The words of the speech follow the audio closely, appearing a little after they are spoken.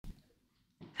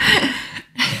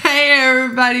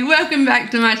everybody, welcome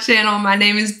back to my channel. My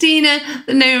name is Dina.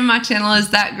 The name of my channel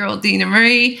is That Girl Dina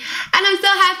Marie, and I'm so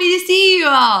happy to see you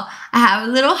all. I have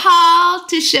a little haul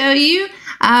to show you.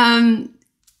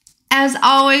 As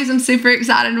always, I'm super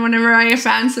excited whenever I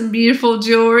find some beautiful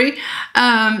jewelry.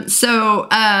 I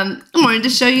wanted to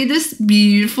show you this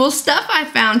beautiful stuff I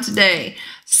found today.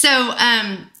 So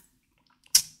I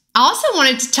also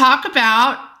wanted to talk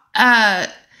about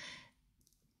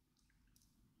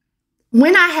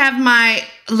when I have my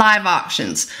live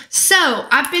auctions. So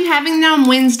I've been having them on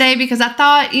Wednesday because I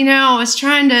thought, I was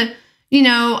trying to,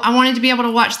 I wanted to be able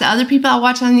to watch the other people I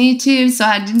watch on YouTube. So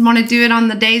I didn't want to do it on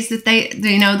the days that they,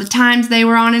 the times they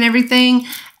were on and everything.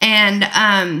 And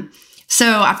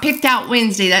so I picked out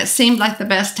Wednesday. That seemed like the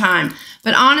best time.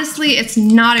 But honestly, it's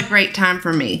not a great time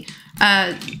for me.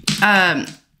 I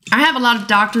have a lot of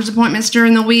doctor's appointments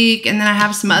during the week, and then I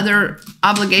have some other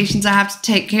obligations I have to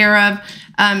take care of.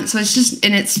 So it's just,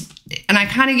 and I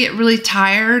kind of get really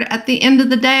tired at the end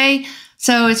of the day.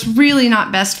 So it's really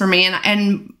not best for me.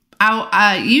 And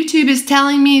YouTube is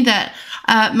telling me that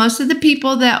most of the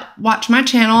people that watch my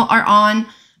channel are on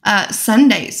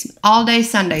Sundays, all day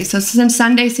Sunday. So since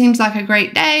Sunday seems like a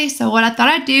great day, so what I thought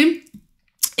I'd do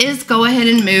is go ahead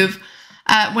and move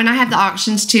when I have the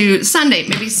auctions to Sunday,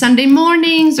 maybe Sunday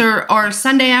mornings or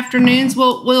Sunday afternoons.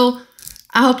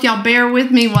 I hope y'all bear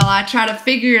with me while I try to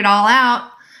figure it all out.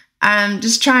 I'm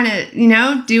just trying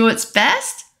to, do what's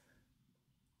best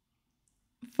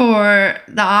for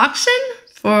the auction,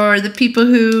 for the people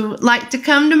who like to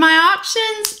come to my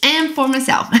auctions, and for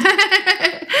myself.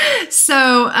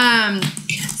 So I'm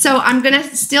going to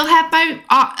still have my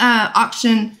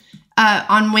auction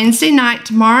on Wednesday night,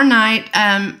 tomorrow night.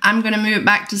 I'm going to move it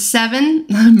back to 7.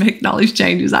 I'm making all these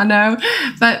changes, I know.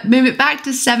 But move it back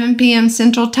to 7 p.m.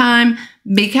 Central Time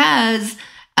because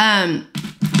 8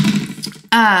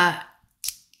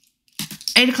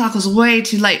 o'clock was way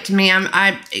too late to me.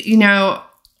 I'm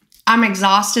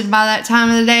exhausted by that time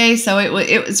of the day, so it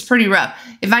was pretty rough.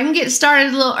 If I can get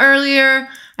started a little earlier,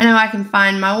 I know I can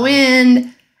find my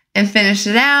wind and finish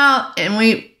it out, and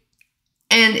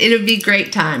it'll be a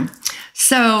great time.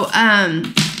 So,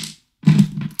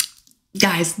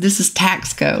 guys, this is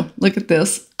Taxco. Look at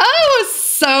this. I was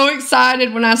so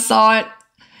excited when I saw it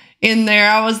in there.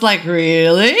 I was like,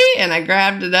 really? And I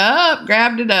grabbed it up.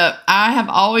 I have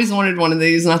always wanted one of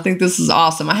these, and I think this is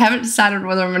awesome. I haven't decided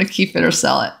whether I'm going to keep it or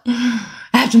sell it. I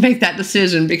have to make that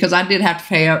decision because I did have to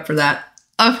pay up for that,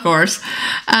 of course.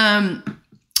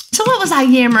 So what was I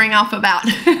yammering off about?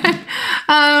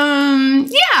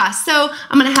 Yeah, so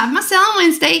I'm going to have my sale on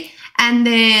Wednesday, and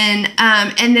then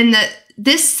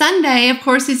this Sunday, of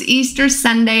course, is Easter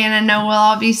Sunday, and I know we'll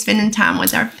all be spending time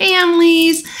with our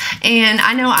families, and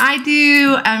I know I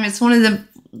do. It's one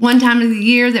time of the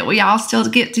year that we all still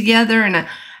get together, and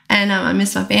I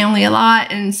miss my family a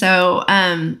lot, and so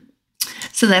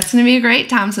that's going to be a great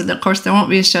time. So, of course, there won't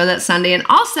be a show that Sunday, and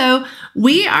also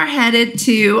we are headed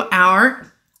to our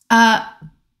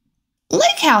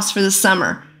lake house for the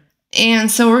summer,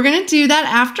 and so we're going to do that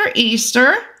after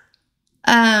Easter.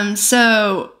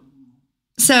 So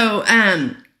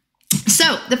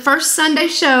the first Sunday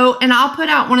show, and I'll put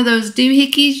out one of those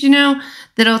doohickeys,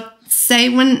 that'll say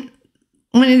when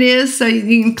it is, so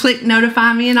you can click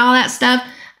notify me and all that stuff.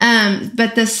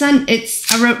 But I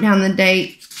wrote down the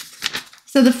date.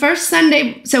 So the first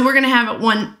Sunday, so we're gonna have it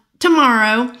one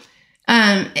tomorrow,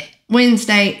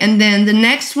 Wednesday, and then the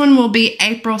next one will be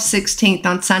April 16th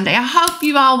on Sunday. I hope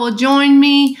you all will join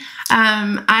me.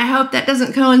 I hope that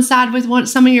doesn't coincide with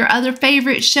some of your other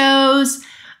favorite shows.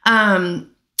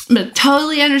 But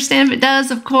totally understand if it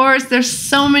does, of course. There's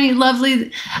so many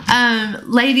lovely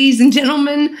ladies and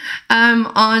gentlemen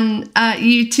on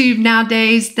YouTube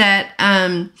nowadays that,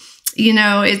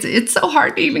 it's so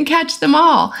hard to even catch them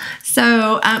all.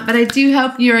 So, but I do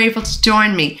hope you're able to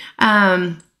join me.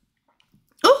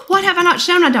 Oh, what have I not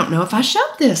shown? I don't know if I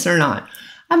showed this or not.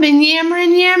 I've been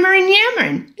yammering. Yeah,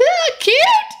 cute.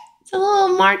 It's a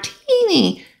little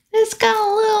martini. It's got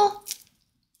a little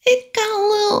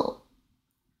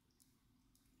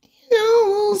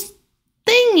little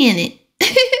thing in it.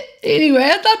 Anyway,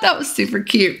 I thought that was super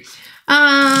cute.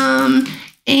 And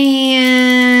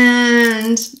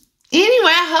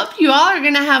anyway, I hope you all are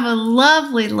going to have a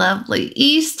lovely, lovely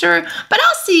Easter. But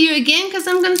I'll see you again because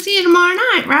I'm going to see you tomorrow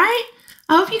night, right?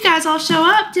 I hope you guys all show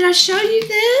up. Did I show you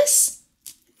this?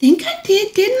 I think I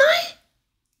did, didn't I?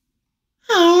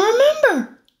 I don't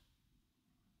remember.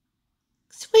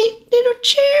 Sweet little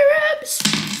cherubs.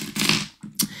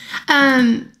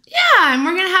 Yeah, and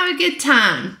we're going to have a good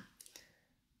time.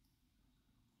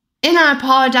 And I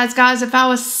apologize, guys, if I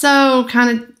was so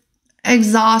kind of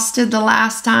exhausted the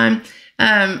last time.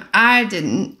 I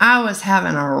didn't. I was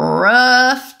having a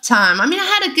rough time. I mean, I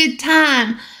had a good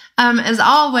time, as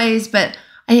always, but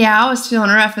yeah, I was feeling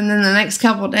rough. And then the next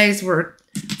couple of days were,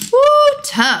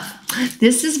 tough.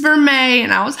 This is Vermeil,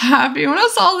 and I was happy when I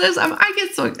saw this. I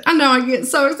know I get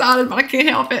so excited, but I can't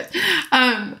help it.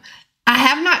 I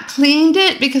have not cleaned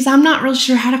it because I'm not real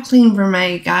sure how to clean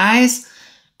Vermeil, guys.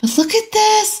 But look at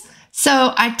this.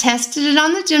 So I tested it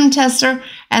on the gem tester,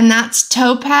 and that's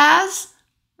Topaz.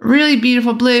 Really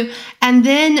beautiful blue. And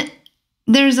then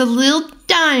there's a little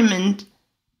diamond.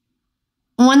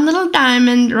 One little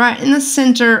diamond right in the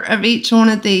center of each one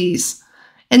of these.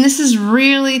 And this is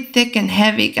really thick and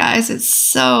heavy, guys. It's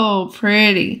so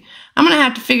pretty. I'm going to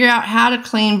have to figure out how to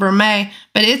clean Vermeil.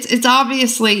 But it's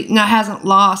obviously hasn't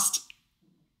lost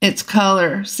its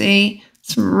color. See?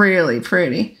 It's really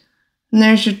pretty. And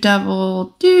there's your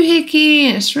double doohickey.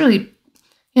 And it's really,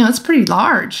 it's pretty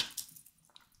large.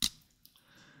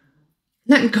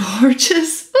 Isn't that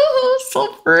gorgeous? Oh, so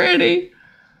pretty.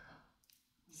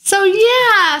 So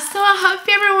yeah, so I hope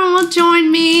everyone will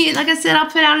join me. Like I said, I'll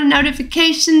put out a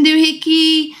notification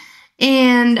doohickey.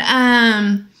 And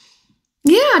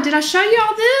yeah, did I show you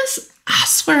all this? I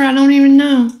swear I don't even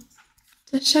know.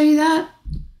 Did I show you that?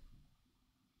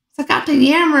 I got to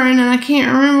yammering and I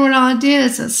can't remember what all I did.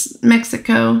 It says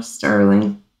Mexico,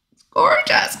 Sterling. It's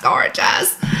gorgeous,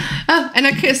 gorgeous. Oh, and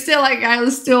I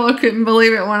couldn't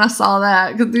believe it when I saw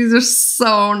that because these are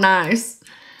so nice.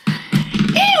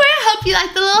 Anyway, I hope you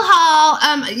liked the little haul.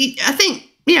 I think,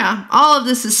 yeah, all of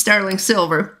this is sterling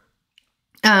silver.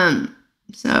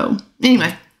 So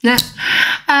anyway, I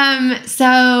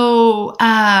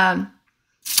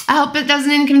hope it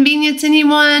doesn't inconvenience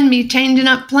anyone, me changing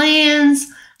up plans.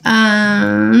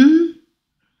 I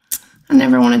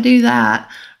never want to do that.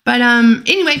 But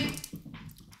anyway,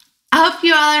 I hope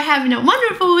you all are having a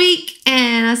wonderful week,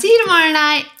 and I'll see you tomorrow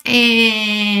night,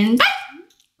 and bye.